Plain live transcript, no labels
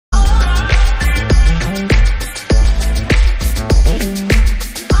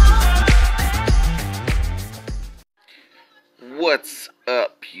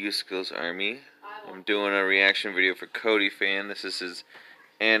U-Skillz Army. I'm doing a reaction video for Cody Fan. This is his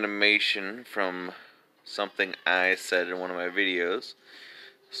animation from something I said in one of my videos.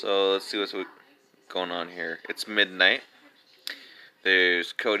 So let's see what's going on here. It's midnight.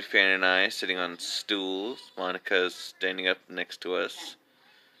 There's Cody Fan and I sitting on stools. Monica's standing up next to us.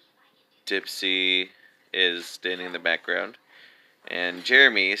 Dipsy is standing in the background. And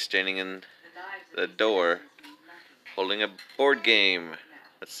Jeremy is standing in the door holding a board game.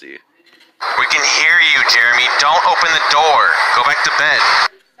 Let's see. We can hear you, Jeremy. Don't open the door. Go back to bed.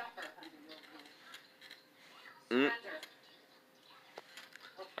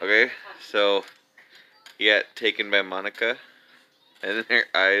 Okay, so he got taken by Monica, and then her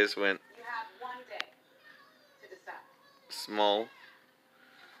eyes went small.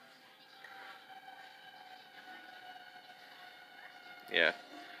 Yeah.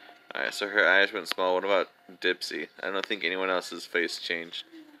 Alright, so her eyes went small. What about Dipsy? I don't think anyone else's face changed.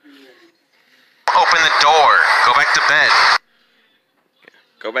 Open the door. Go back to bed.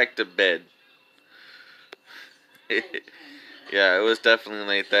 Go back to bed. Yeah, it was definitely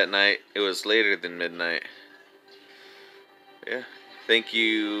late that night. It was later than midnight. Yeah. Thank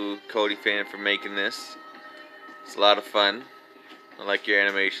you, Cody Fan, for making this. It's a lot of fun. I like your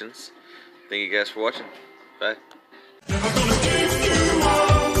animations. Thank you guys for watching. Bye. Never gonna give you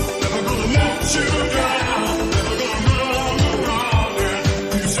up, never gonna let you